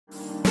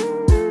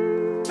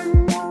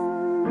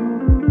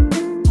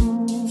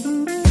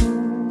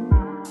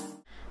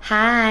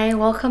Hi,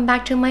 welcome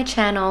back to my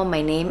channel.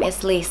 My name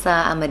is Lisa.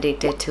 I'm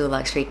addicted to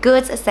luxury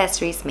goods,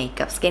 accessories,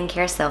 makeup,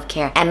 skincare,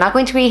 self-care, and not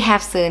going to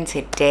rehab soon.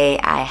 Today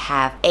I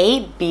have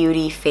 8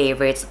 beauty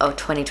favorites of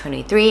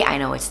 2023. I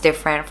know it's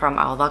different from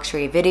our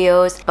luxury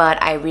videos, but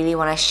I really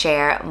want to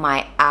share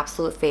my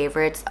absolute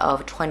favorites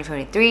of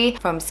 2023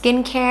 from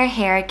skincare,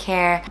 hair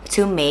care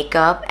to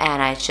makeup,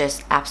 and I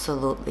just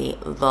absolutely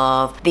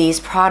love these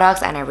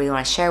products and I really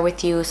want to share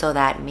with you so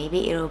that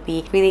maybe it'll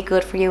be really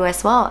good for you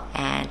as well.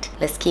 And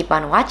let's keep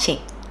on watching.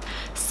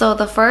 So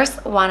the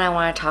first one I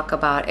want to talk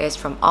about is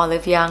from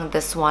Olive Young.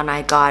 This one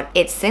I got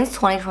it since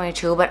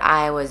 2022, but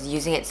I was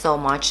using it so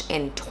much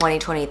in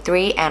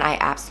 2023 and I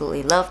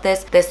absolutely love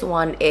this. This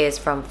one is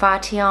from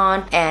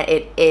Fation and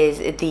it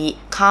is the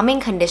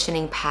calming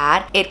conditioning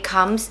pad. It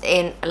comes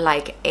in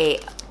like a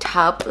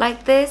tub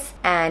like this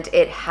and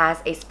it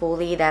has a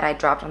spoolie that I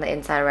dropped on the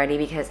inside already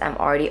because I'm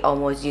already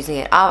almost using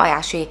it up. I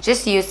actually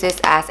just use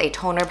this as a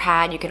toner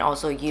pad. You can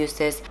also use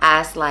this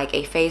as like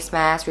a face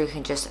mask where you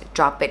can just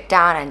drop it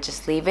down and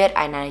just leave it,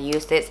 and I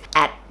use this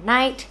at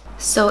night.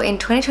 So in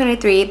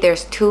 2023,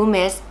 there's 2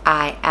 mists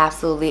I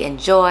absolutely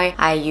enjoy.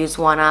 I use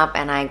one up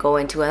and I go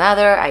into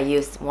another. I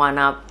use one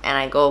up and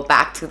I go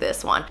back to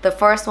this one. The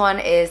first one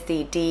is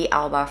the D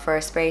Alba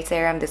First Spray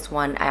Serum. This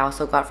one I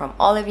also got from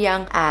Olive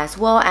Young as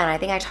well, and I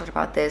think I talked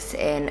about this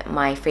in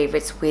my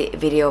favorites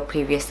video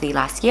previously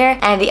last year.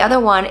 And the other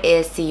one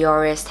is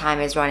SIORIS Time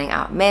Is Running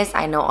Out Mist.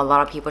 I know a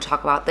lot of people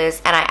talk about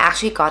this, and I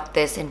actually got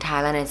this in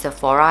Thailand in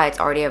Sephora. It's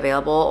already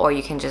available, or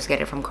you can just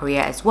get it from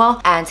Korea as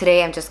well. And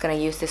today I'm just gonna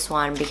use this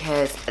one because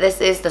this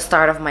is the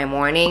start of my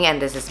morning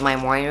and this is my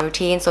morning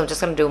routine, so I'm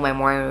just gonna do my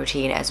morning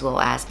routine as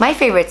well as my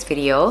favorites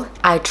video.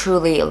 I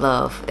truly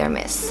love their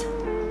mists.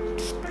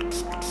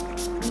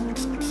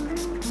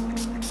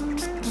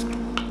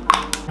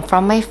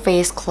 From my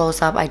face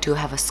close-up, I do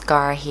have a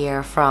scar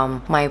here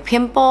from my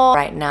pimple.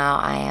 Right now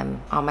I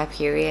am on my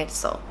period,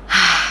 so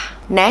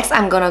next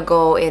I'm gonna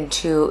go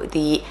into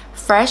the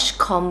Fresh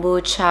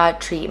Kombucha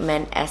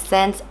Treatment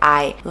Essence.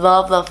 I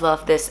love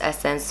this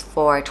essence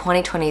for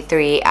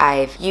 2023.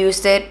 I've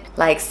used it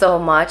like so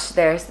much.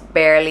 There's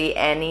barely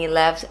any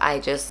left. I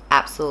just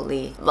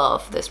absolutely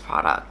love this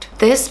product.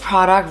 This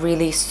product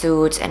really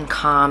soothes and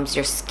calms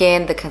your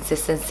skin. The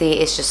consistency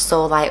is just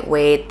so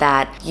lightweight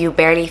that you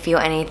barely feel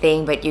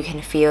anything, but you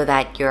can feel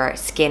that your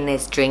skin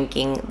is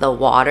drinking the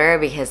water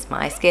because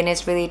my skin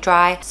is really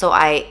dry. So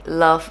I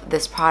love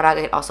this product.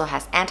 It also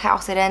has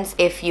antioxidants.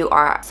 If you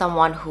are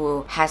someone who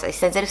has a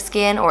sensitive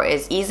skin or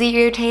is easily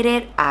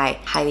irritated, I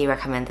highly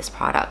recommend this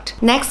product.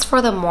 Next,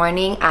 for the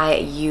morning, I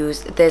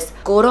use this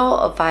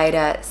Goodal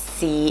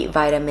Vita-C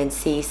Vitamin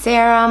C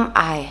Serum.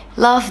 I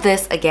love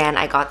this. Again,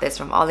 I got this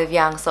from Olive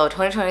Young. So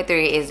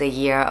 2023 is a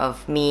year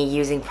of me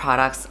using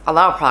products, a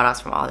lot of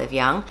products from Olive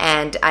Young,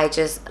 and I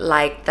just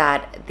like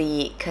that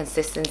the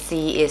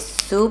consistency is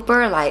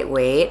super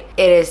lightweight.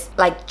 It is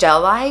like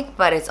gel-like,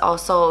 but it's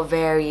also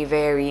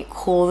very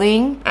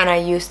cooling, and I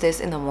use this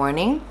in the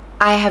morning.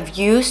 I have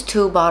used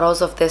 2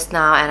 bottles of this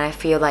now and I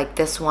feel like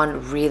this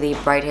one really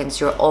brightens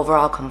your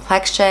overall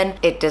complexion.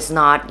 It does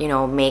not, you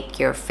know, make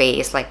your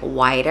face like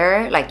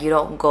whiter. Like you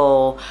don't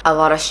go a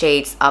lot of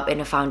shades up in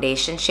the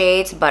foundation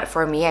shades, but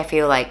for me I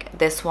feel like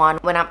this one,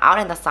 when I'm out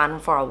in the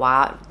sun for a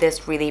while,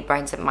 this really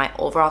brightens up my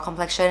overall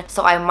complexion.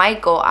 So I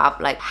might go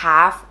up like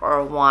half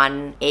or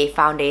 1 a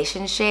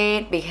foundation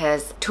shade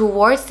because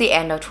towards the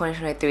end of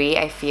 2023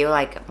 I feel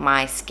like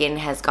my skin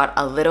has got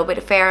a little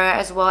bit fairer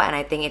as well, and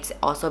I think it's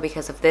also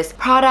because of this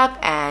product,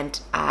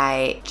 and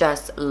I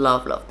just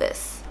love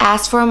this.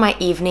 As for my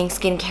evening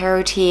skincare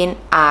routine,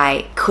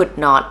 I could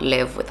not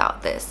live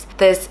without this.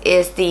 This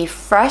is the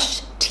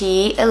Fresh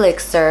Tea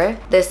Elixir.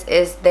 This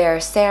is their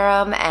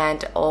serum,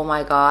 and oh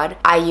my god,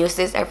 I use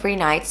this every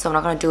night, so I'm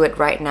not gonna do it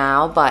right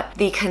now, but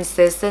the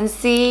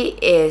consistency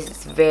is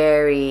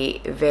very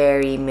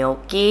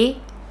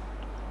milky.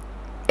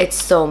 It's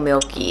so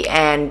milky,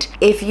 and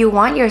if you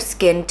want your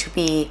skin to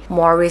be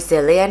more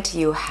resilient,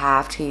 you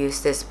have to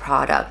use this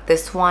product.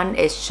 This one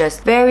is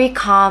just very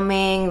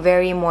calming,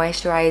 very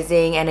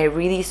moisturizing, and it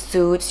really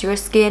soothes your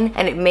skin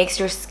and it makes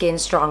your skin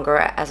stronger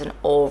as an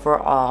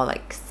overall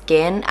like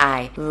skin.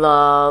 I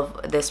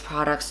love this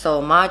product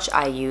so much.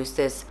 I use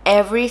this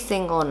every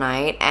single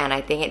night and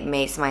I think it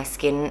makes my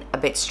skin a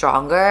bit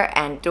stronger.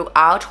 And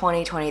throughout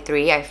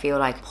 2023, I feel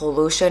like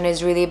pollution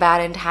is really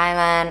bad in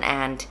Thailand,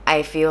 and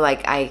I feel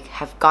like I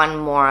have gotten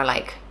more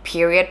like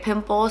period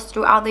pimples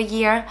throughout the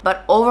year,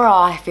 but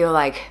overall I feel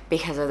like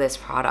because of this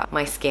product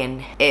my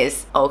skin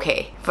is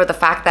okay. For the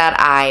fact that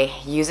I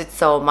use it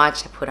so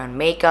much, I put on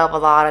makeup a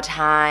lot of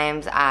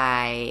times,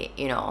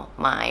 you know,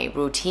 my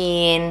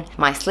routine,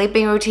 my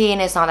sleeping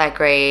routine is not that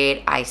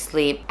great. I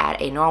sleep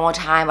at a normal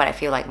time, but I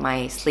feel like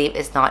my sleep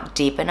is not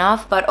deep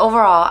enough. But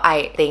overall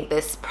I think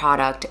this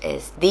product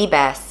is the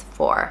best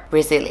for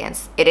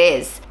resilience. It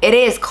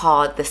is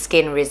called the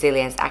Skin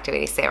Resilience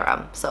Activating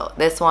Serum, so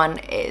this one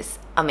is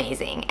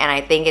amazing and I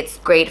think it's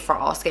great for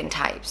all skin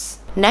types.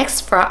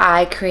 Next, for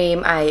eye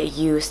cream, I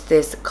use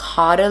this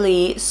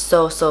Caudalie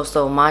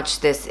so much.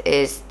 This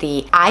is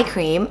the eye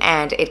cream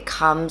and it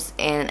comes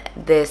in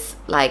this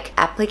like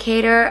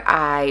applicator.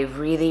 I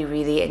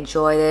really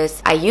enjoy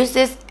this. I use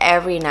this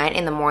every night.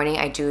 In the morning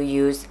I do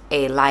use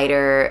a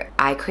lighter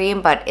eye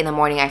cream, but in the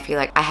morning I feel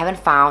like I haven't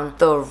found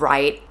the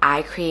right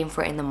eye cream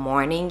for in the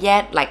morning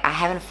yet. Like I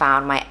haven't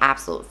found my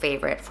absolute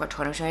favorite for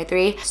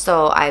 2023,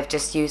 so I've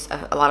just used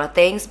a lot of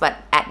things. But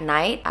at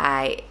night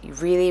I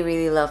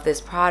really love this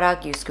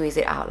product. You squeeze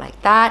it out like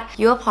that,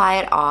 you apply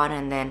it on,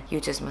 and then you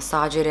just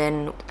massage it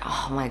in.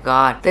 Oh my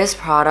god, this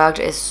product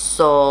is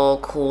so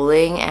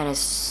cooling and it's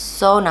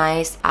so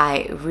nice.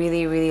 I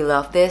really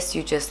love this.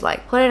 You just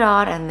like put it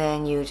on and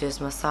then you just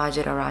massage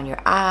it around your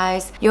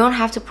eyes. You don't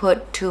have to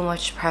put too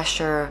much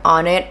pressure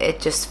on it.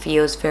 It just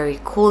feels very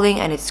cooling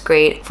and it's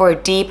great for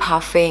deep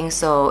puffing.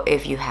 So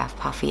if you have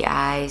puffy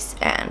eyes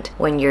and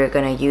when you're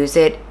gonna use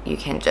it, you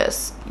can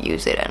just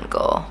use it and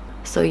go.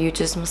 So you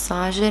just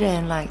massage it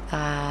in like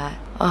that.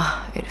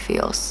 Oh, it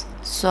feels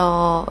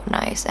so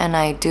nice. And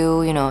I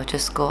do, you know,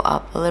 just go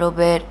up a little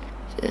bit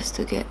just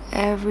to get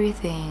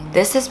everything.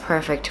 This is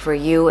perfect for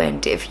you,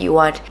 and if you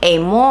want a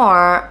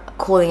more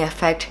cooling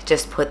effect,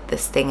 just put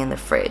this thing in the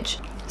fridge.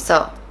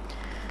 So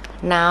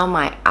now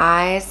my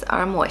eyes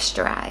are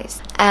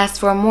moisturized. As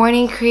for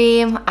morning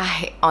cream,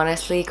 I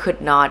honestly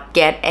could not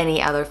get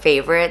any other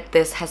favorite.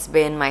 This has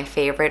been my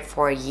favorite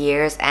for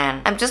years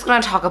and I'm just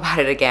gonna talk about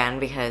it again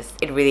because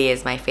it really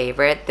is my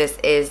favorite. This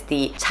is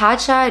the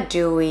Tatcha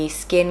Dewy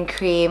Skin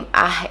Cream.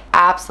 I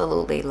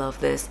absolutely love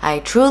this. I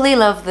truly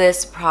love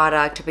this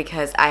product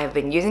because I have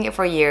been using it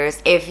for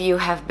years. If you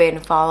have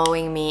been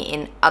following me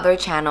in other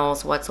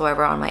channels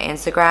whatsoever on my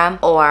Instagram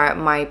or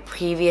my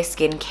previous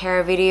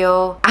skincare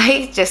video,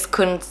 I just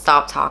couldn't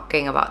stop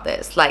talking about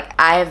this. Like,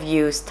 I have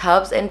used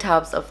tubs and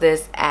tubs of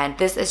this, and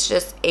this is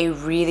just a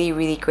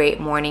really great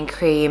morning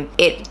cream.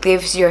 It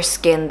gives your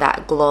skin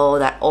that glow,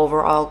 that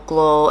overall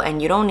glow,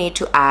 and you don't need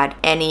to add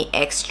any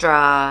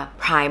extra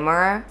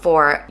primer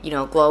for, you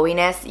know,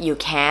 glowiness. You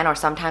can, or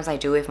sometimes I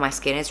do if my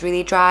skin is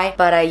really dry,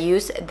 but I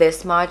use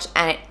this much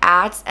and it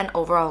adds an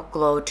overall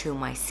glow to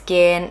my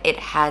skin. It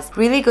has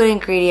really good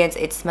ingredients,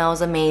 it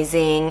smells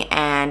amazing,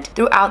 and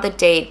throughout the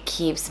day it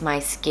keeps my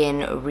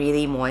skin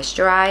really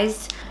moisturized.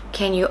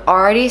 Can you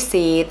already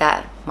see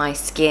that my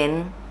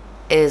skin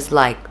is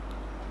like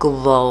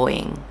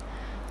glowing?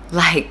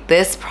 Like,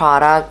 this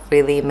product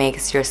really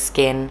makes your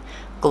skin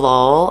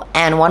glow.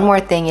 And one more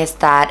thing is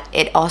that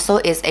it also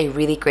is a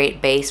really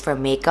great base for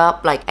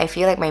makeup. Like, I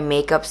feel like my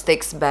makeup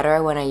sticks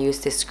better when I use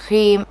this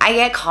cream. I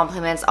get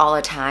compliments all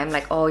the time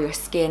like, oh, your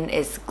skin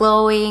is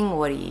glowing,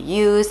 what do you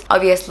use?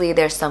 Obviously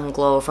there's some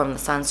glow from the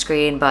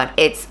sunscreen, but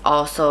it's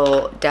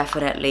also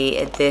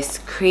definitely this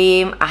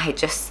cream. I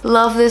just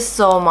love this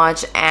so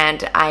much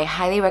and I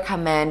highly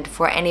recommend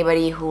for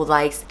anybody who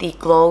likes the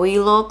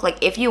glowy look. Like,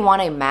 if you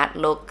want a matte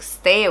look,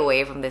 stay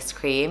away from this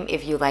cream.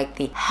 If you like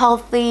the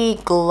healthy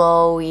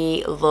glow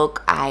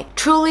look, I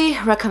truly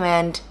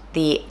recommend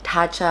the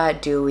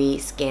Tatcha Dewy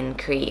Skin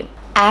Cream.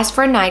 As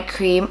for night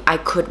cream, I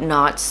could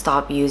not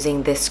stop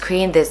using this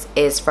cream. This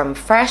is from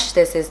Fresh.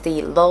 This is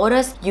the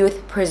Lotus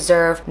Youth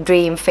Preserve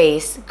Dream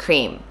Face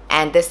Cream.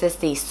 And this is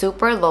the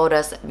Super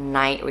Lotus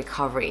Night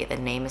Recovery. The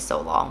name is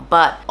so long,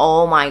 but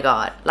oh my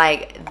god,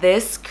 like,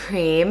 this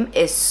cream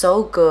is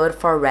so good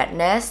for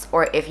redness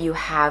or if you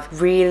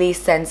have really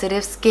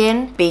sensitive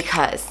skin,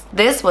 because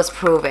this was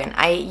proven.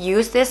 I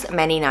used this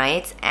many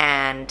nights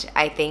and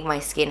I think my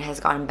skin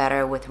has gotten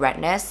better with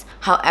redness.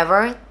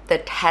 However, the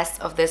test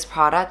of this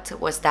product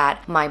was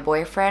that my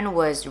boyfriend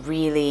was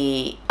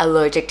really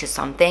allergic to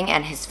something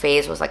and his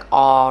face was like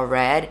all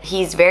red.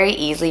 He's very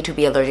easily to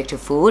be allergic to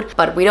food,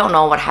 but we don't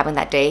know what happened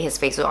that day. His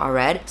face was all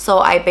red. So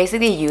I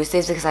basically used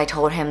this because I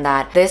told him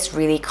that this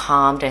really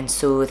calmed and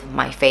soothed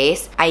my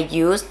face. I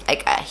used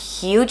like a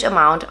huge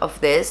amount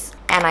of this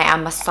and I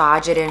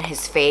massaged it in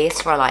his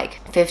face for like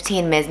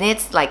 15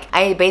 minutes. Like,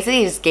 I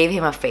basically just gave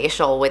him a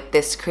facial with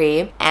this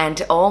cream and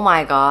oh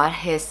my god,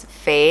 his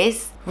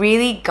face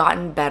really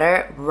gotten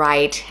better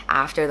right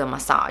after the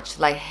massage.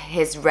 Like,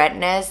 his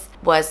redness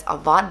was a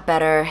lot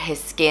better,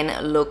 his skin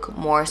looked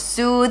more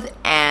soothed,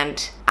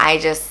 and I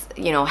just,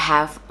 you know,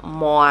 have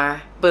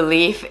more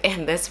belief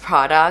in this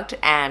product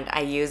and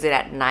I use it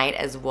at night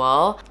as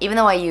well. Even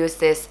though I use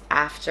this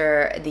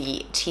after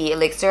the tea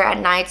elixir at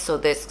night, so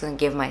this is gonna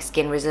give my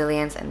skin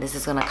resilience and this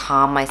is gonna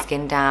calm my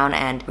skin down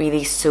and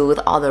really soothe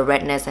all the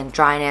redness and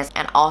dryness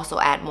and also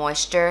add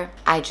moisture.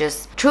 I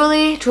just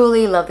truly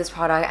love this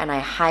product and I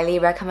highly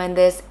recommend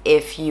this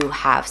if you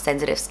have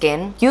sensitive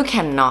skin. You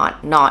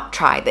cannot not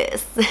try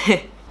this.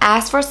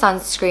 As for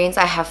sunscreens,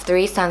 I have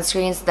 3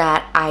 sunscreens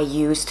that I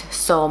used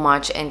so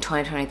much in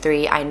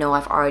 2023. I know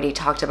I've already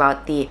talked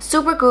about the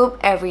Supergoop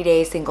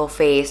Everyday Single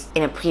Face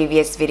in a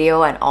previous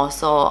video and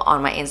also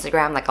on my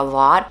Instagram like a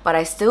lot, but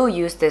I still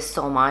use this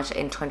so much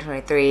in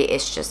 2023.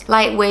 It's just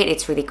lightweight,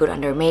 it's really good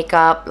under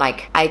makeup.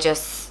 Like, I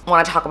just just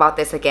want to talk about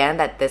this again,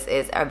 that this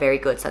is a very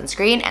good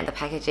sunscreen and the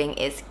packaging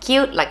is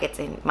cute, like it's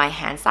in my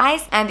hand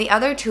size. And the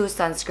other two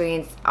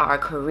sunscreens are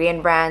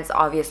Korean brands.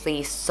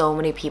 Obviously, so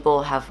many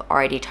people have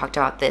already talked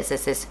about this.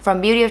 This is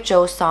from Beauty of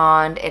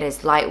Joseon. It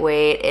is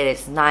lightweight, it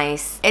is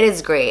nice, it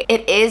is great.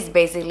 It is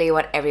basically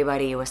what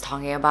everybody was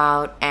talking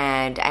about,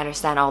 and I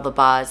understand all the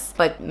buzz.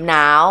 But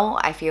now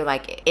I feel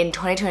like in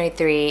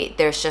 2023,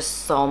 there's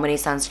just so many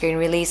sunscreen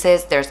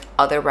releases. There's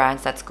other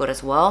brands that's good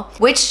as well,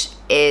 which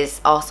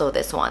is also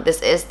this one.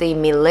 This is the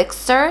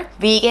Melixir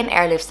Vegan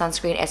Airlift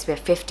Sunscreen SPF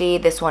 50.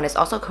 This one is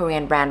also a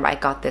Korean brand, but I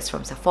got this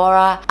from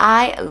Sephora.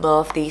 I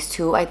love these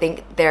two. I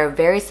think they're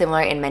very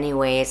similar in many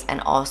ways, and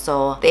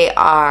also they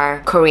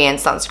are Korean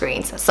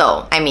sunscreens.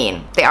 So, I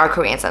mean, they are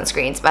Korean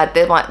sunscreens, but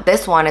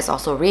this one is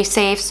also reef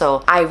safe.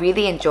 So I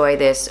really enjoy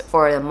this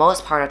for the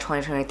most part of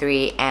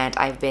 2023, and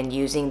I've been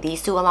using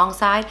these two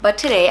alongside. But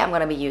today I'm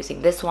gonna be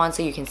using this one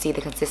so you can see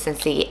the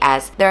consistency,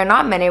 as there are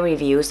not many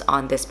reviews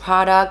on this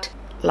product.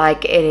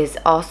 Like, it is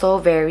also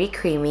very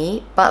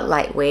creamy but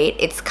lightweight.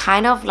 It's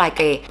kind of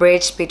like a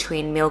bridge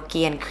between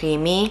milky and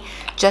creamy,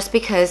 just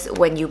because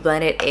when you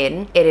blend it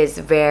in, it is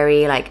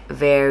very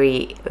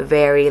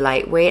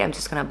lightweight. I'm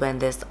just gonna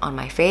blend this on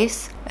my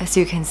face. As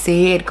you can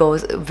see, it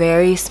goes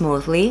very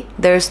smoothly.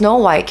 There's no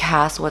white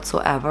cast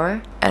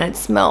whatsoever, and it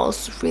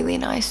smells really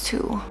nice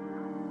too.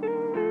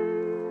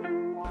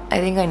 I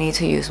think I need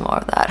to use more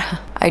of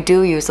that. I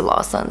do use a lot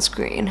of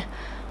sunscreen.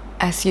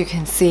 As you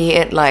can see,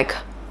 it like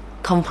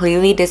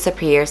completely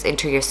disappears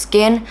into your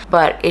skin,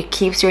 but it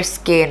keeps your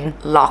skin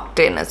locked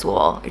in as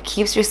well. It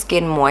keeps your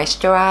skin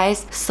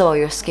moisturized so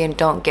your skin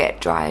don't get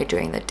dry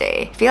during the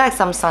day. I feel like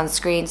some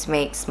sunscreens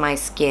makes my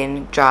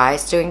skin dry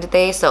during the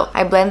day, so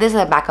I blend this in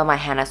the back of my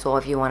hand as well.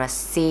 If you want to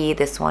see,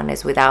 this one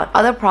is without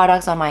other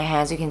products on my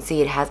hands. You can see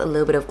it has a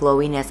little bit of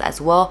glowiness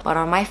as well, but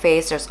on my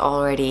face there's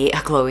already a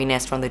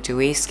glowiness from the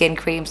Dewy skin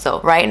cream.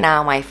 So right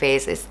now my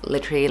face is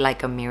literally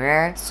like a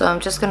mirror. So I'm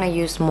just gonna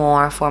use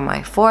more for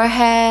my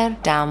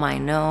forehead, down my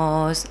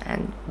nose,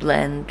 and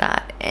blend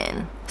that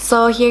in.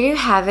 So here you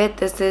have it.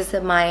 This is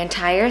my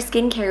entire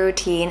skincare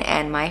routine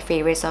and my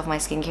favorites of my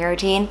skincare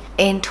routine.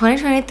 In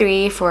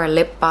 2023, for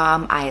lip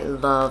balm, I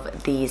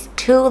love these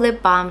two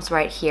lip balms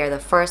right here. The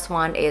first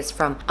one is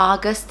from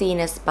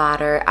Augustinus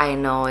Butter. I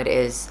know it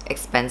is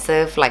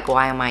expensive, like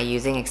why am I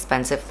using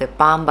expensive lip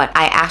balm? But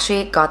I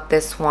actually got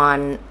this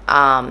one,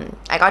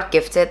 I got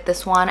gifted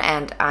this one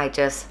and I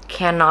just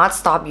cannot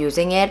stop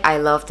using it. I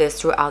love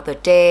this throughout the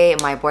day.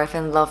 My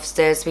boyfriend loves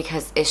this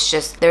because it's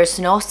just, there's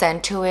no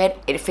scent to it.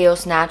 It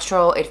feels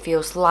natural, it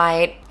feels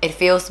light, it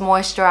feels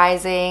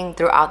moisturizing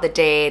throughout the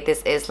day.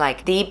 This is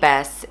like the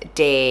best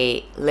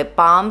day lip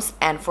balms.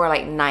 And for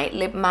like night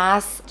lip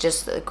masks,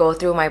 just go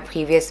through my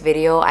previous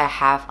video. I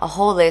have a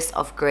whole list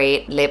of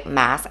great lip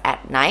masks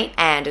at night,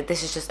 and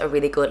this is just a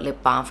really good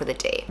lip balm for the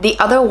day. The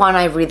other one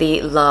I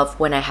really love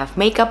when I have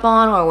makeup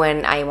on or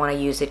when I want to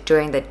use it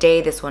during the day,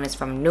 this one is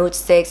from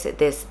Nudestix.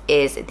 This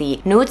is the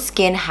Nude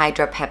Skin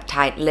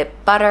Hydra-Peptide Lip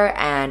Butter,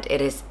 and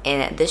it is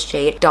in this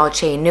shade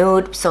Dolce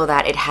Nude, so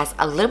that it has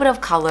a little bit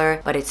of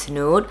color but it's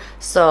nude.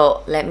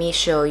 So let me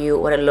show you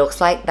what it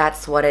looks like.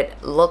 That's what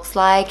it looks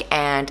like,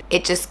 and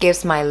it just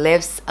gives my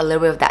lips a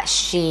little bit of that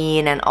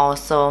sheen and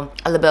also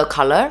a little bit of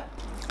color.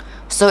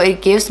 So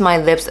it gives my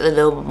lips a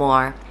little bit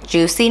more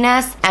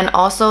juiciness, and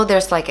also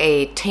there's like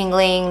a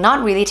tingling,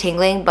 not really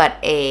tingling, but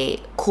a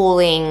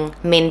cooling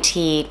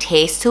minty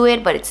taste to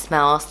it, but it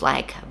smells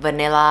like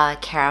vanilla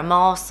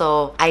caramel.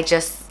 So I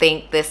just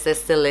think this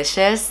is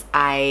delicious.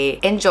 I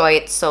enjoy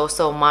it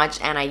so much,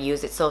 and I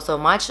use it so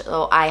much.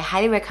 So I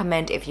highly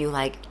recommend if you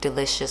like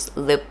delicious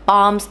lip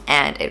balms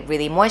and it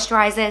really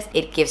moisturizes.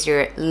 It gives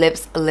your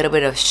lips a little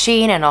bit of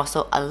sheen and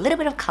also a little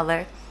bit of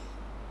color.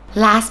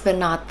 Last but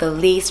not the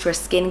least, for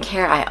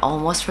skincare, I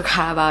almost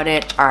forgot about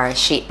it, are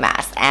sheet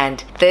masks.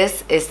 And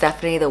this is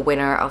definitely the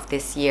winner of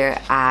this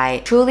year.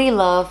 I truly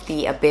love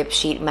the Abib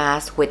sheet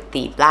mask with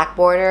the black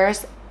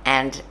borders,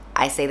 and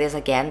I say this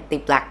again, the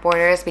black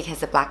borders, because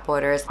the black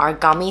borders are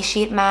gummy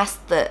sheet masks.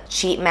 The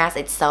sheet mask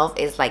itself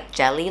is like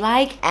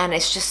jelly-like, and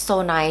it's just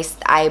so nice.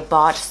 I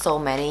bought so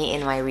many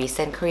in my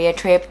recent Korea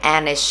trip,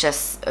 and it's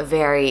just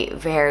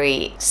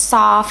very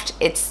soft.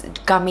 It's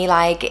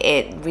gummy-like.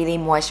 It really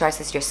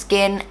moisturizes your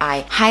skin.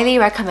 I highly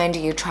recommend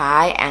you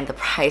try, and the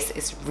price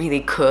is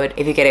really good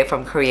if you get it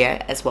from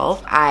Korea as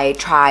well. I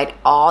tried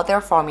all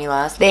their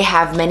formulas. They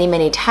have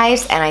many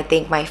types, and I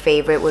think my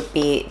favorite would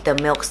be the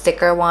milk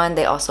sticker one.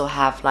 They also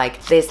have like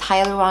this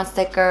hyaluron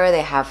sticker.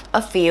 They have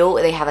a few.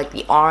 They have like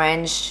the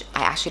orange,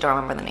 I actually don't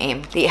remember the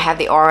name. They have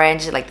the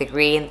orange, like the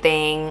green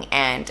thing,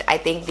 and I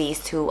think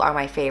these two are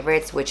my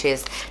favorites, which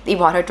is the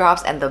water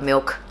drops and the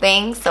milk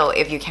thing. So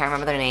if you can't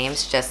remember their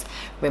names, just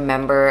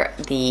remember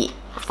the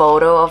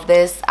photo of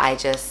this. I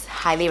just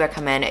highly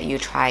recommend you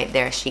try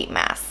their sheet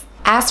mask.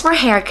 As for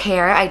hair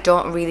care, I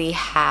don't really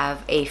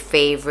have a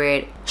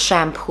favorite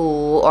shampoo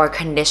or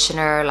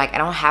conditioner. Like, I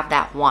don't have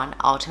that one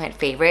ultimate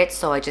favorite,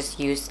 so I just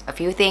use a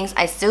few things.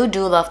 I still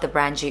do love the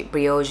brand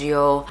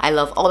Briogeo. I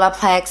love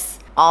Olaplex.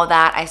 all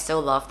that, I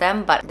still love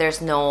them, but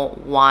there's no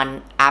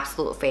one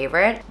absolute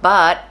favorite.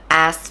 But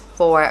as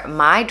for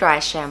my dry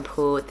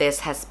shampoo,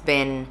 this has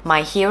been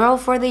my hero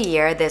for the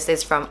year. This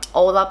is from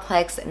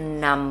Olaplex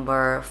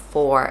number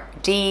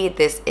 4D.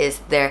 This is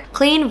their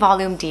Clean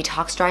Volume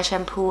Detox Dry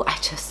Shampoo.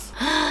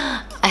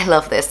 I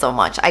love this so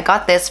much. I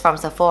got this from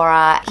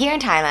Sephora here in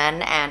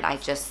Thailand, and I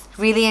just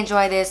really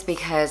enjoy this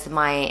because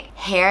my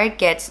hair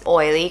gets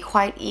oily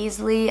quite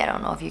easily. I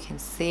don't know if you can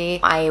see.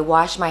 I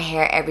wash my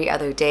hair every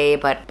other day,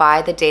 but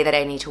by the day that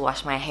I need to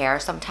wash my hair,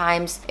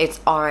 sometimes it's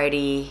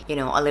already, you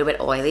know, a little bit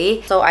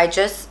oily. So I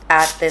just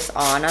add this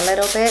on a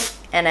little bit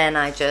and then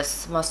I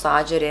just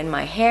massage it in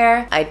my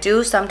hair. I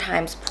do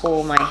sometimes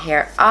pull my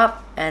hair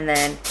up and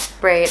then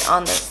spray it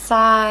on the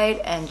side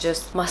and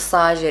just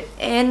massage it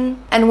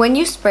in. And when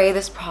you spray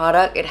this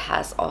product, it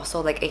has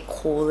also like a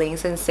cooling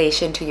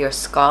sensation to your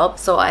scalp.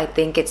 So I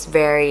think it's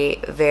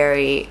very,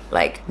 very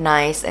like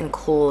nice and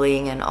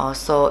cooling, and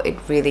also it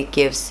really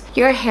gives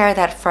your hair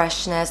that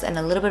freshness and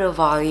a little bit of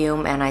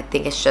volume. And I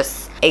think it's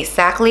just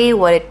exactly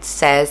what it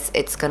says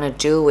it's gonna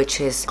do, which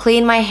is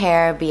clean my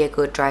hair, be a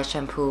good dry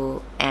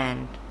shampoo,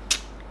 and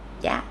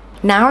yeah.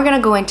 Now we're gonna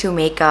go into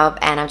makeup,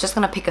 and I'm just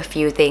gonna pick a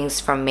few things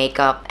from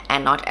makeup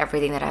and not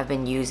everything that I've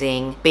been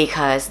using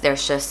because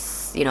there's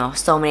just, you know,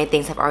 so many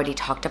things I've already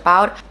talked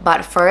about.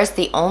 But first,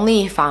 the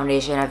only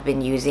foundation I've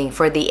been using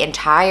for the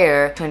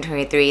entire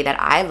 2023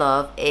 that I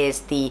love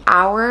is the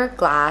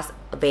Hourglass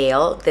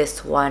Veil.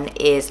 This one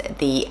is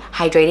the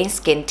Hydrating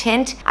Skin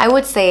Tint. I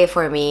would say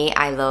for me,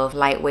 I love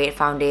lightweight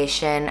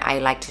foundation. I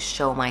like to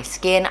show my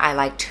skin. I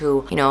like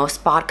to, you know,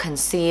 spot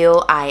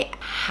conceal. I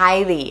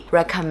highly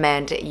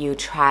recommend you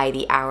try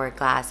the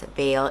Hourglass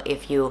Veil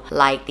if you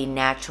like the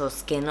natural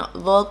skin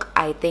look.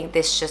 I think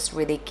this just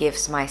really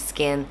gives my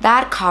skin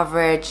that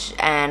coverage,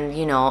 and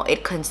you know,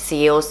 it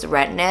conceals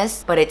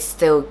redness, but it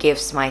still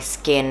gives my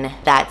skin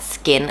that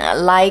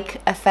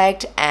skin-like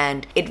effect,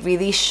 and it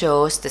really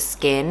shows the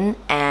skin.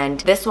 And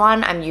this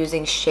one, I'm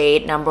using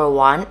shade number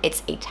 1.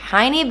 It's a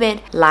tiny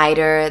bit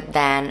lighter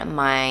than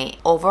my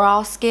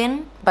overall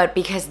skin, but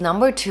because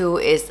number 2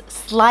 is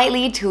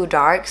slightly too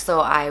dark, so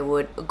I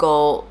would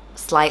go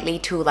slightly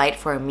too light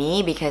for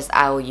me because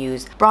I will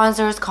use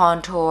bronzers,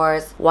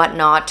 contours,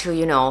 whatnot to,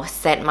 you know,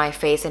 set my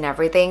face and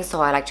everything.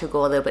 So I like to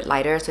go a little bit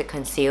lighter so it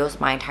conceals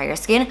my entire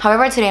skin.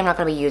 However, today I'm not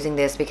going to be using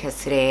this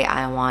because today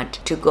I want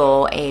to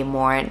go a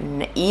more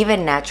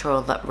even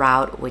natural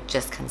route with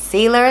just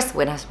concealers,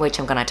 which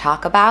I'm going to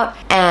talk about.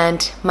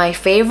 And my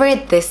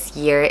favorite this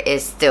year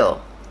is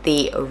still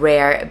the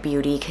Rare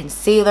Beauty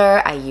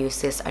Concealer. I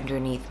use this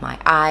underneath my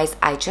eyes.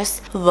 I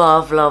just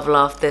love, love,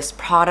 love this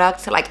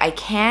product. Like, I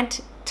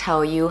can't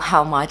tell you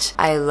how much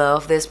I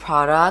love this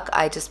product.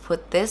 I just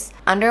put this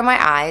under my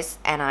eyes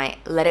and I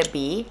let it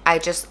be. I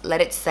just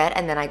let it set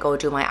and then I go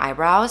do my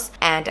eyebrows,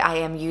 and I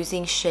am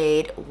using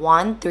shade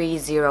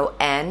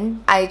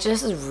 130N. I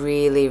just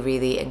really,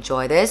 really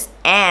enjoy this.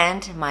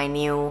 And my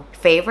new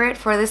favorite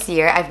for this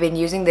year, I've been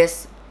using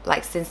this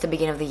like since the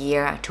beginning of the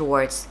year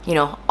towards, you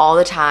know, all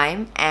the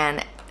time,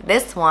 and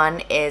this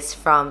one is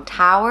from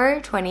Tower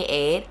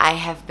 28. I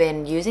have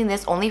been using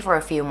this only for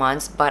a few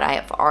months, but I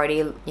have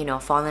already, you know,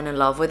 fallen in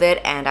love with it,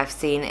 and I've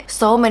seen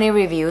so many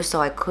reviews, so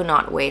I could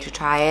not wait to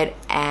try it.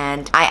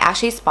 And I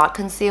actually spot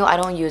conceal. I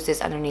don't use this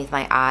underneath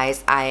my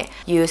eyes. I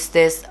use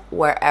this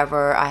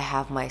wherever I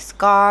have my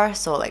scar,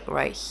 so like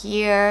right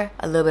here,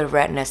 a little bit of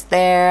redness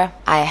there.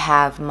 I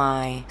have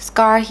my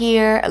scar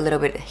here, a little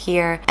bit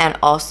here, and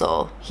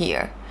also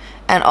here.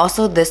 And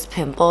also this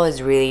pimple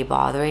is really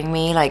bothering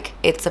me. Like,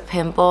 it's a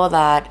pimple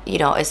that, you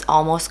know, is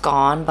almost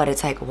gone, but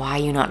it's like, why are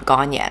you not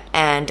gone yet?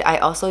 And I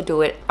also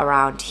do it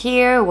around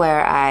here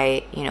where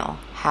I, you know,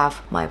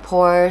 have my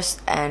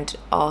pores and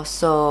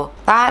also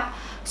that.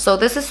 So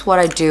this is what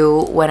I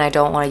do when I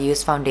don't want to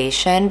use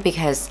foundation,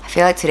 because I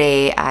feel like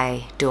today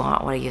I do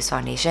not want to use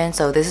foundation.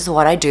 So this is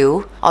what I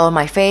do all on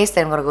my face.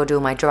 Then I'm going to go do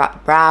my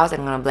brows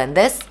and I'm going to blend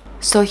this.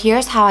 So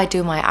here's how I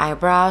do my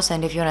eyebrows,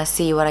 and if you want to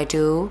see what I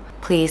do,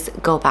 please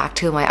go back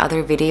to my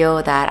other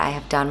video that I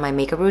have done my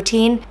makeup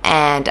routine,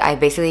 and I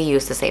basically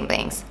use the same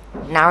things.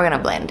 Now we're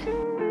gonna blend.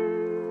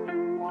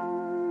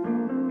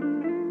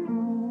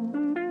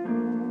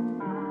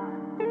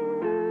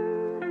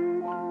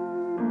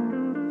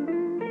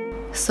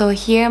 So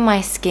here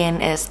my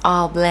skin is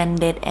all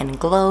blended and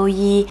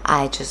glowy.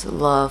 I just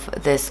love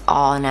this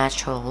all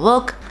natural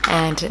look.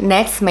 And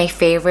next, my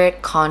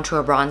favorite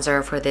contour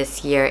bronzer for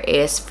this year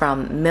is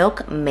from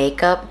Milk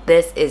Makeup.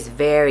 This is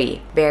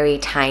very, very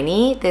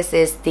tiny. This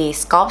is the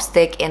Sculpt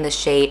Stick in the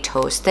shade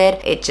Toasted.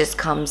 It just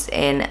comes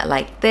in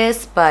like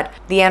this, but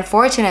the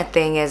unfortunate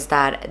thing is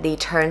that the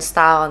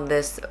turnstile on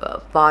this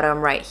bottom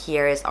right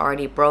here is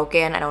already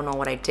broken. I don't know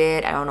what I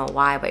did. I don't know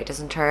why, but it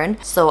doesn't turn.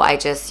 So I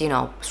just, you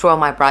know, throw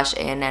my brush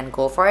in and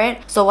go for it.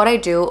 So what I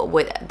do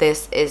with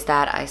this is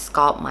that I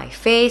sculpt my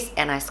face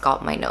and I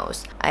sculpt my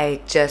nose.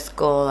 I just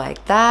go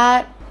like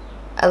that,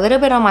 a little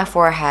bit on my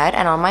forehead,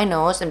 and on my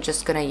nose I'm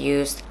just gonna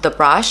use the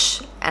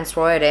brush and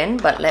throw it in,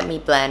 but let me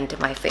blend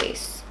my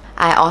face.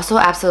 I also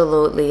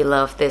absolutely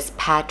love this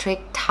Patrick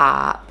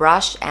Ta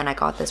brush, and I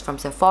got this from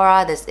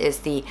Sephora. This is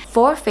the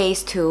for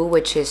phase 2,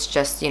 which is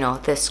just, you know,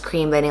 this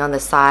cream blending on the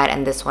side,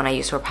 and this one I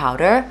use for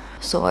powder.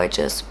 So I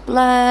just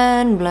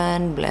blend,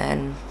 blend,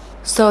 blend.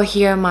 So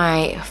here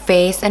my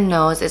face and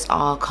nose is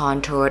all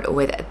contoured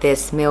with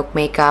this Milk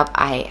makeup.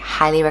 I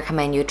highly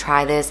recommend you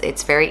try this.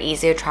 It's very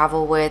easy to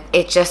travel with.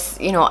 It just,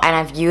 you know, and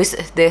I've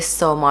used this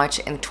so much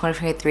in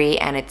 2023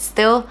 and it's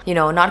still, you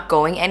know, not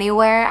going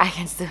anywhere. I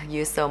can still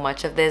use so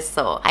much of this,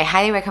 so I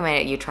highly recommend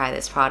that you try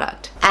this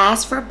product.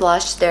 As for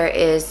blush, there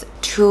is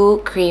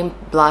 2 cream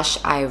blush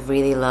I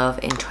really love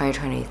in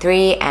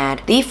 2023,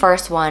 and the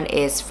first one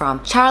is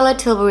from Charlotte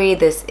Tilbury.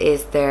 This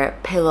is their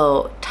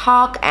Pillow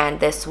Talk, and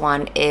this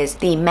one is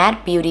the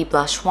Matte Beauty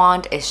Blush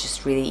Wand. It's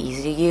just really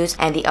easy to use.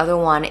 And the other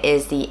one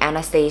is the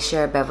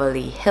Anastasia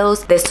Beverly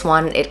Hills. This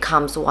one, it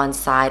comes one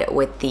side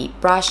with the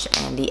brush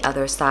and the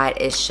other side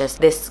is just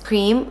this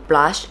cream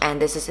blush,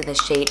 and this is in the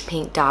shade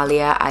Pink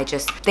Dahlia. I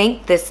just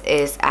think this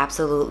is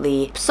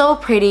absolutely so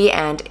pretty,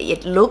 and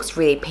it looks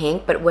really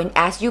pink, but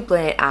as you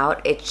blend it out,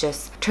 it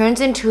just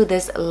turns into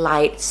this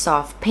light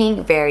soft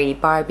pink, very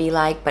Barbie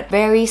like, but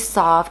very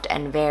soft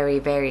and very,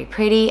 very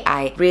pretty.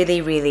 I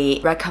really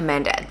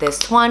recommend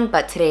this one,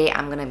 but today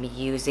I'm gonna be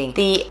using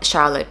the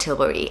Charlotte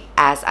Tilbury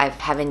as I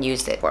haven't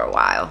used it for a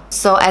while.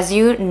 So as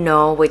you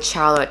know, with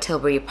Charlotte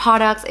Tilbury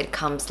products, it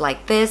comes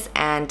like this,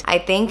 and I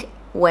think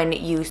when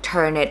you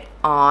turn it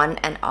on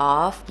and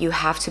off, you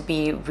have to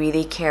be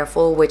really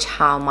careful with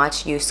how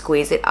much you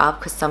squeeze it up,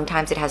 because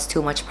sometimes it has too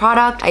much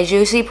product. I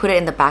usually put it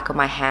in the back of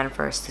my hand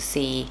first to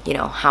see, you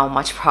know, how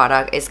much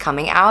product is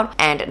coming out,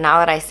 and now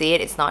that I see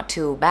it, it's not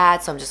too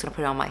bad, so I'm just gonna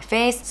put it on my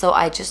face. So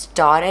I just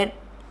dot it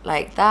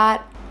like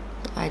that.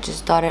 I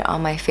just dot it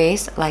on my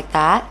face like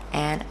that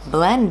and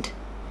blend.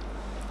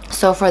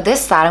 So for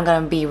this side, I'm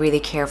gonna be really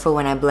careful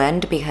when I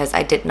blend because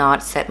I did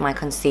not set my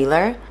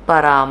concealer,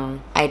 but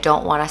I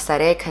don't want to set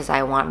it because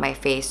I want my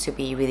face to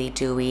be really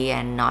dewy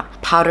and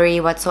not powdery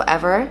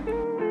whatsoever.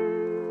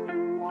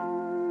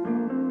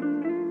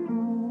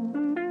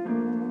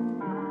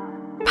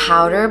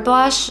 Powder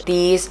blush,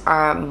 these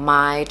are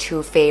my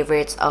 2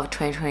 favorites of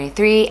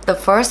 2023. The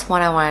first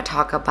one I want to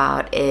talk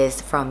about is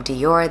from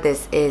Dior.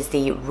 This is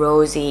the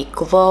Rosy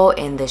Glow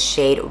in the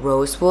shade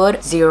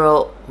Rosewood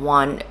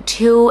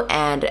 012,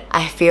 and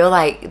I feel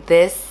like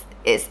this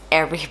is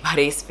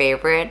everybody's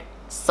favorite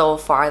so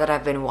far that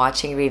I've been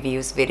watching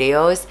reviews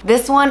videos.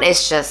 This one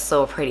is just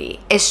so pretty.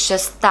 It's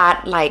just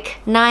that like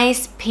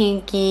nice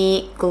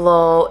pinky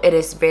glow. It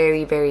is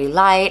very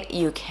light.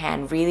 You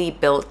can really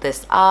build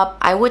this up.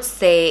 I would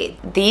say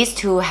these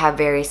two have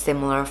very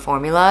similar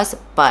formulas,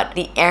 but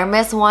the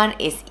Hermes one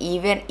is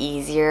even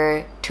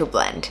easier to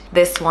blend.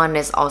 This one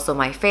is also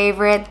my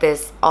favorite.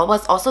 This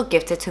was also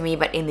gifted to me,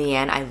 but in the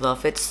end I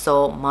love it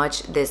so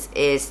much. This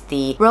is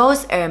the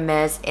Rose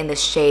Hermes in the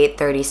shade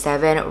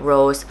 37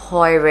 Rose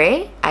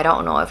Poire. I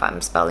don't know if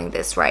I'm spelling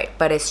this right,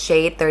 but it's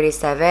shade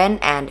 37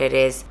 and it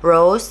is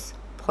Rose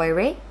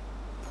Poire?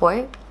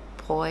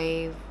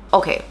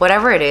 Okay,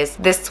 whatever it is,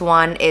 this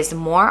one is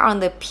more on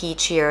the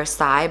peachier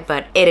side,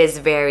 but it is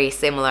very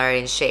similar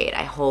in shade.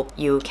 I hope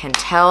you can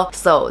tell.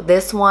 So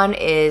this one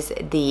is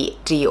the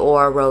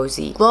Dior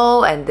Rosy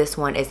Glow, and this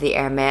one is the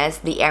Hermes.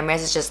 The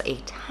Hermes is just a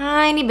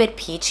tiny bit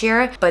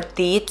peachier, but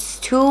these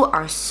two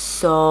are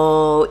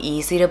so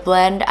easy to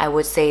blend. I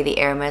would say the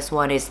Hermes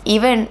one is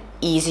even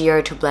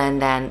easier to blend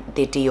than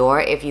the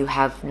Dior. If you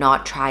have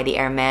not tried the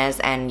Hermes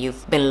and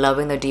you've been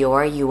loving the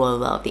Dior, you will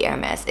love the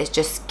Hermes. It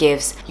just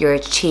gives your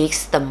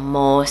cheeks the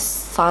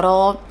most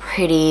subtle,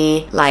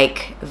 pretty,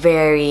 like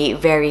very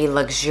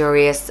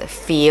luxurious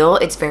feel.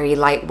 It's very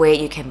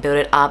lightweight. You can build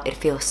it up. It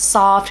feels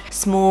soft,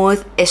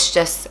 smooth. It's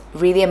just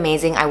really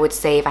amazing. I would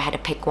say if I had to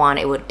pick one,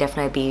 it would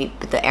definitely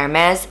be the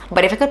Hermes.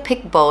 But if I could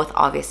pick both,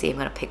 obviously I'm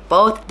gonna pick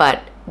both.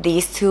 But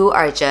these two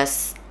are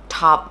just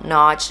top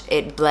notch.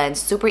 It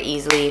blends super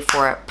easily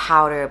for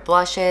powder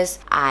blushes.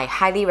 I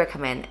highly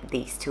recommend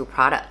these 2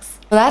 products.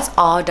 So that's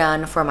all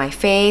done for my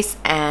face,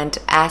 and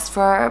as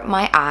for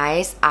my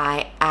eyes,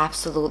 I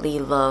absolutely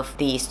love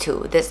these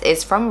 2. This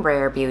is from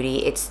Rare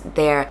Beauty. It's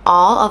their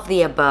All of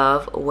the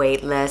Above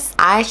Weightless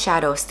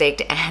Eyeshadow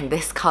Stick, and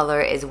this color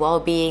is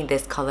Wellbeing.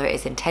 This color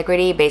is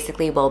Integrity.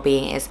 Basically,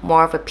 Wellbeing is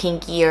more of a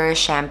pinkier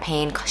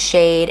champagne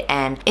shade,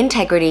 and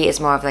Integrity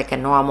is more of like a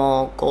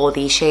normal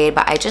goldy shade,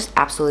 but I just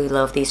absolutely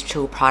love these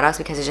 2 products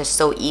because it's just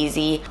so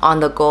easy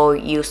on the go.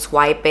 You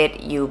swipe it,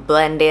 you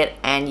blend it,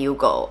 and you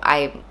go.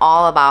 I'm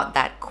all about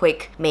that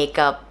quick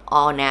makeup,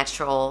 all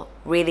natural,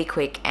 really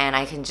quick, and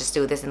I can just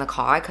do this in the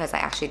car because I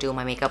actually do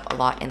my makeup a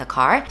lot in the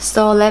car.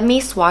 So let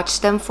me swatch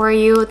them for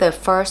you. The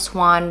first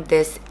one,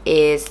 this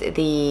is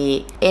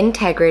the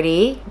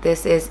Integrity.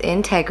 This is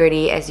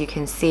Integrity. As you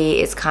can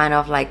see, it's kind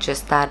of like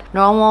just that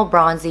normal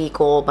bronzy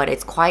gold, but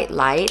it's quite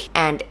light,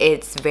 and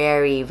it's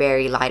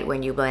very light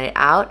when you blend it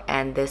out.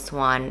 And this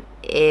one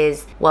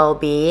is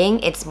Wellbeing.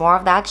 It's more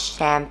of that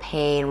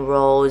champagne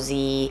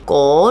rosy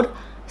gold.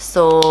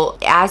 So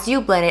as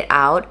you blend it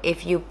out,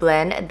 if you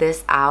blend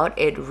this out,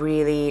 it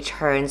really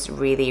turns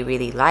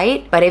really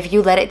light. But if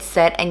you let it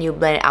set and you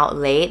blend it out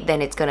late,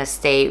 then it's gonna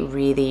stay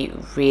really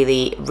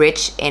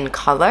rich in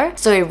color.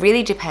 So it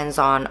really depends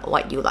on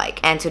what you like.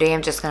 And today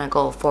I'm just gonna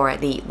go for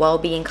the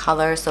well-being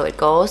color. So it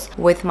goes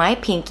with my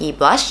pinky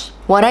blush.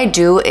 What I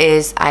do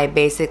is I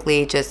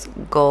basically just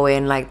go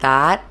in like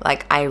that.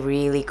 Like I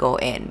really go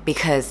in,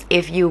 because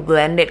if you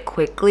blend it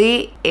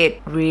quickly,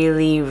 it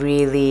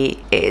really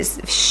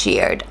is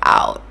sheared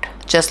out.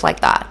 Just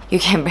like that. You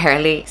can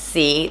barely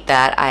see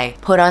that I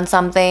put on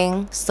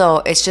something. So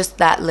it's just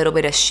that little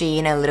bit of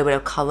sheen and a little bit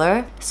of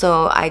color.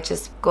 So I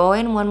just go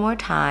in one more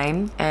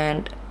time,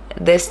 and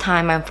this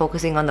time I'm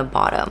focusing on the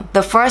bottom.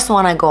 The first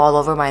one I go all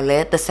over my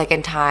lid. The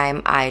second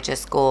time I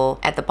just go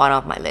at the bottom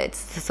of my lids,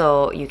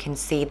 so you can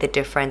see the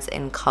difference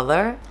in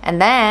color.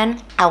 And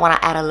then I want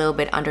to add a little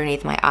bit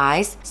underneath my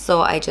eyes,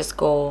 so I just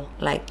go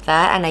like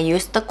that, and I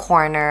use the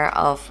corner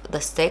of the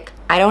stick.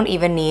 I don't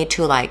even need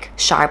to like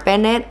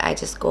sharpen it. I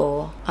just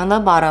go on the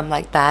bottom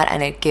like that,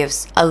 and it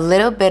gives a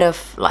little bit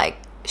of like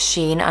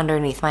sheen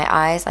underneath my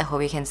eyes. I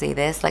hope you can see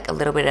this, like a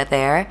little bit of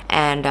there.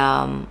 And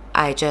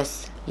I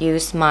just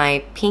use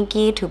my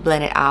pinky to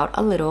blend it out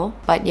a little.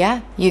 But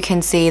yeah, you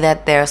can see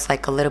that there's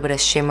like a little bit of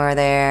shimmer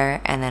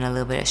there, and then a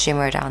little bit of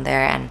shimmer down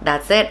there, and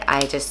that's it.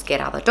 I just get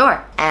out the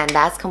door, and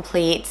that's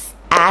complete.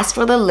 As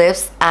for the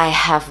lips, I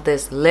have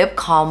this lip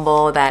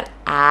combo that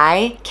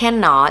I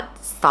cannot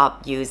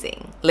stop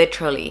using.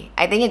 Literally,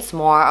 I think it's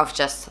more of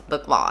just the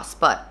gloss,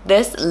 but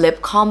this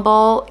lip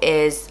combo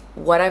is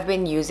what I've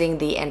been using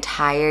the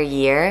entire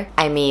year.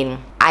 I mean,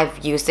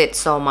 I've used it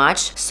so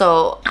much.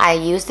 So I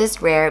use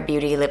this Rare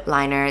Beauty lip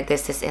liner.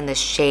 This is in the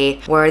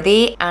shade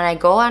Worthy, and I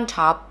go on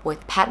top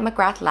with Pat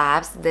McGrath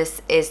Labs.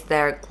 This is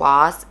their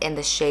gloss in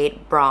the shade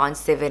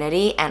Bronze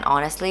Divinity, and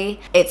honestly,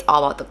 it's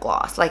all about the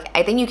gloss. Like,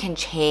 I think you can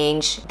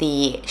change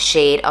the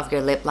shade of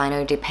your lip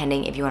liner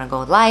depending if you want to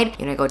go light,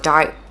 you want to go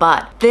dark,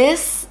 but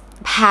this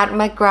Pat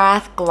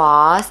McGrath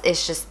gloss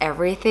is just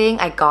everything.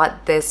 I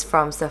got this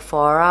from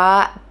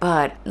Sephora,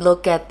 but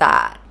look at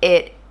that.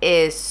 It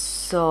is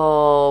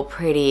so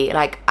pretty.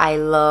 Like, I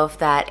love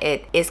that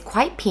it is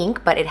quite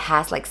pink, but it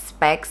has like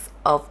specks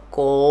of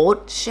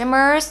gold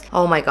shimmers.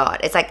 Oh my god,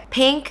 it's like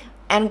pink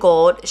and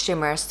gold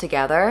shimmers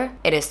together.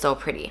 It is so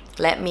pretty.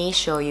 Let me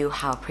show you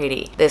how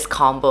pretty this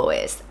combo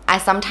is.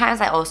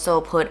 Sometimes I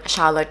also put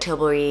Charlotte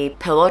Tilbury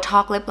Pillow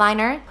Talk lip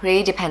liner.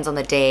 Really depends on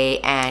the day.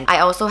 And I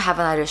also have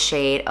another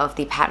shade of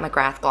the Pat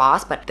McGrath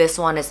gloss, but this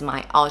one is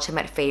my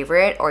ultimate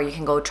favorite, or you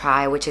can go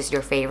try which is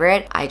your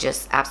favorite. I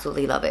just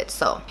absolutely love it.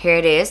 So here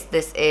it is.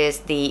 This is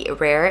the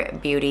Rare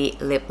Beauty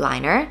lip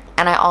liner,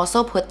 and I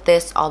also put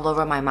this all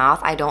over my mouth.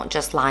 I don't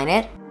just line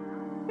it.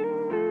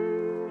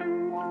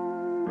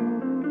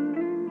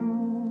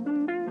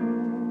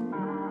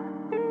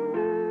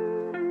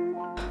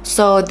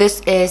 So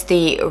this is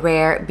the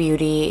Rare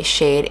Beauty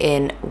shade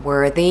in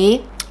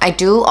Worthy. I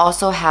do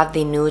also have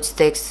the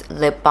Nudestix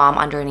lip balm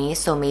underneath,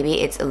 so maybe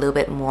it's a little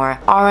bit more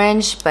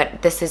orange,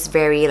 but this is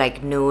very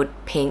like nude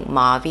pink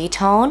mauve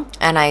tone.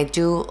 And I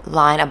do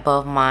line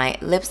above my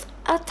lips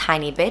a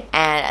tiny bit.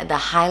 And the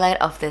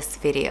highlight of this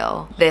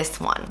video,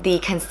 this one. The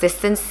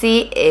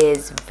consistency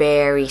is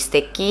very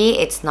sticky.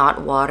 It's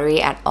not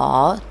watery at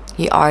all.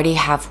 You already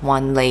have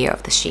one layer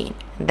of the sheen.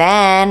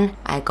 Then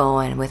I go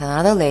in with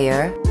another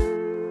layer.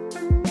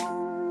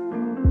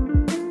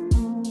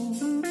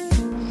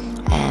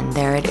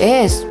 There it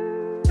is.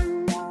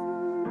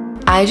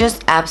 I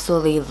just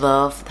absolutely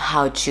love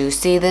how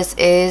juicy this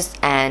is,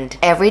 and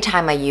every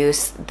time I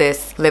use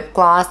this lip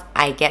gloss,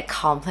 I get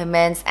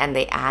compliments and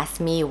they ask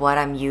me what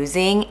I'm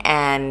using,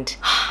 and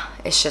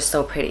it's just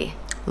so pretty.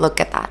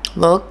 Look at that.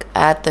 Look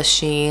at the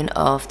sheen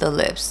of the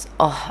lips.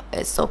 Oh,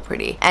 it's so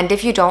pretty. And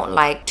if you don't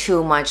like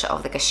too much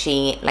of like a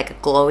sheen, like a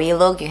glowy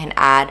look, you can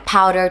add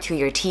powder to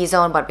your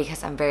T-zone. But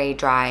because I'm very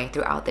dry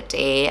throughout the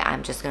day,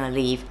 I'm just gonna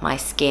leave my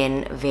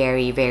skin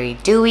very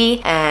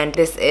dewy. And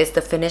this is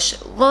the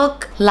finished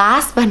look.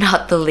 Last but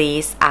not the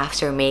least,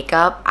 after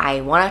makeup,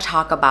 I want to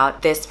talk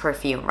about this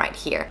perfume right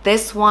here.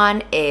 This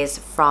one is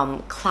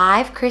from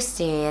Clive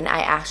Christine.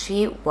 I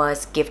actually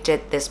was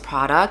gifted this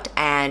product,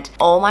 and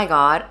oh my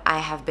god, I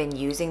have been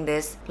using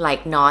this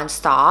like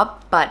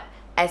non-stop. But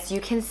as you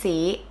can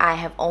see, I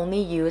have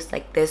only used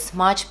like this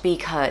much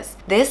because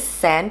this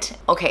scent,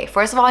 okay,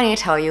 first of all, I need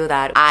to tell you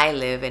that I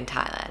live in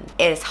Thailand.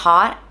 It is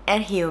hot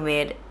and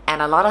humid,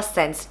 and a lot of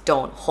scents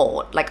don't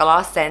hold. Like, a lot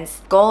of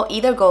scents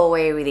either go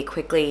away really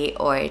quickly,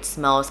 or it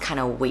smells kind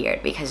of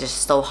weird because it's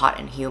so hot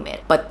and humid.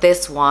 But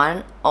this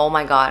one, oh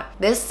my god,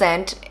 this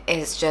scent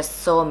is just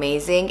so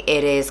amazing.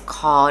 It is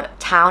called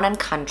Town and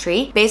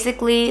Country.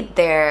 Basically,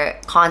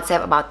 their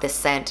concept about this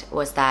scent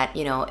was that,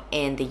 you know,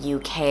 in the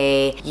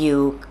UK,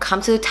 you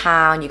come to the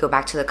town, you go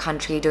back to the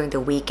country during the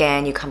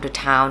weekend, you come to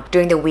town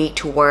during the week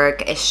to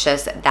work. It's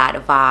just that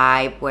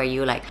vibe where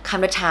you like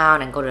come to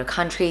town and go to the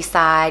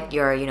countryside.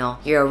 You're, you know,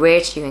 you're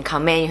rich, you can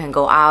come in, you can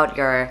go out,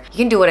 you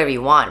can do whatever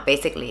you want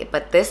basically.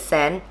 But this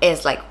scent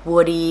is like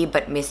woody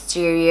but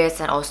mysterious,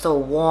 and also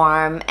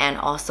warm, and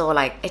also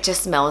like like it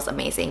just smells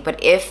amazing.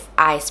 But if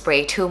I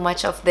spray too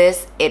much of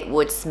this, it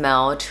would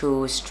smell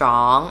too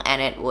strong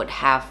and it would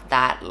have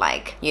that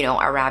like, you know,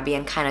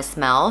 Arabian kind of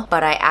smell.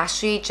 But I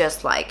actually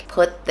just like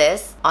put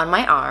this on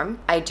my arm.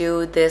 I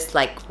do this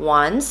like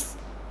once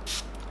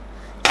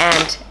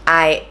and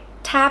I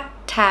tap,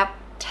 tap,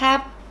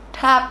 tap,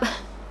 tap,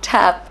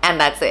 tap, and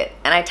that's it.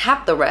 And I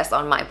tap the rest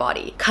on my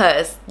body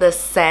because the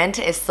scent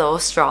is so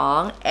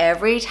strong.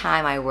 Every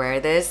time I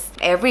wear this,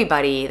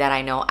 everybody that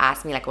I know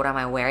asks me like, what am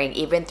I wearing,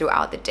 even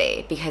throughout the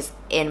day, because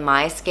in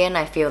my skin,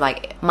 I feel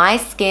like my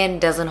skin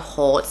doesn't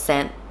hold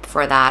scent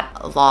for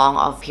that long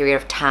of period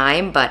of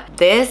time, but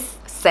this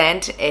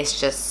scent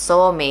is just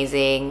so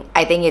amazing.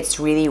 I think it's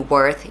really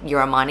worth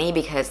your money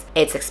because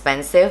it's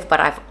expensive, but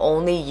I've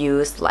only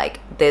used like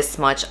this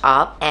much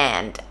up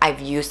and I've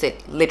used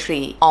it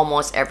literally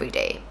almost every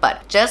day,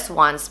 but just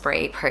one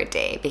spray per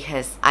day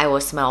because I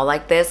will smell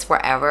like this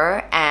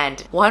forever.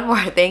 And one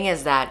more thing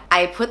is that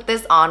I put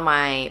this on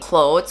my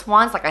clothes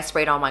once, like I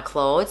sprayed on my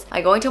clothes.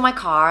 I go into my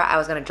car, I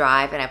was gonna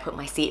drive and I put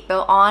my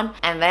seatbelt on,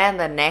 and then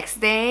the next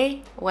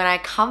day when I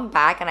come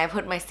back and I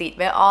put my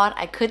seatbelt on,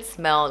 I could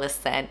smell the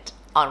scent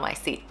on my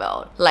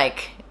seatbelt.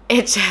 Like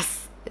it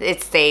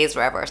stays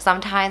forever.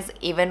 Sometimes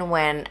even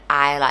when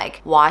I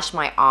like wash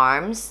my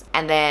arms,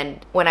 and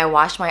then when I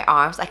wash my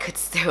arms, I could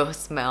still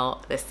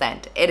smell the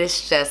scent. It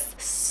is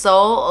just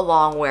so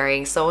long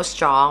wearing, so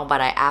strong,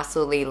 but I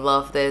absolutely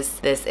love this.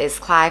 This is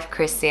Clive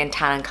Christian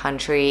Town and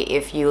Country.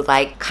 If you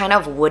like kind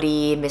of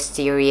woody,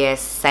 mysterious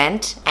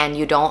scent and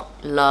you don't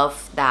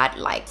love that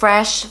like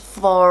fresh,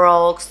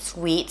 floral,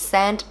 sweet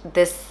scent,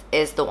 this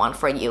is the one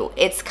for you.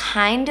 It's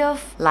kind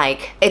of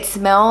like, it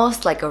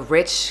smells like a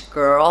rich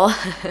girl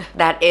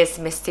that is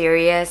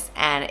mysterious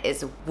and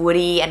is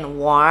woody and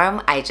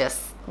warm. I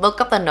just look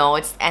up the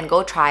notes and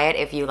go try it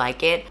if you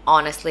like it.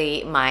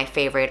 Honestly, my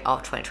favorite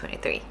of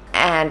 2023.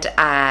 And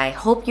I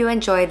hope you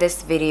enjoyed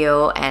this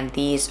video, and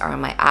these are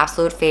my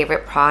absolute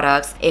favorite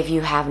products. If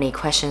you have any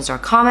questions or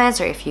comments,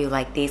 or if you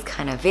like these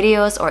kind of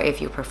videos, or if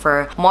you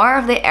prefer more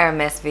of the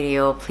Hermes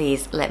video,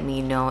 please let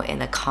me know in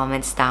the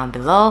comments down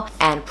below.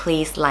 And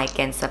please like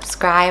and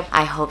subscribe.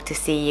 I hope to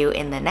see you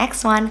in the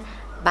next one.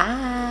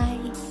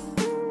 Bye!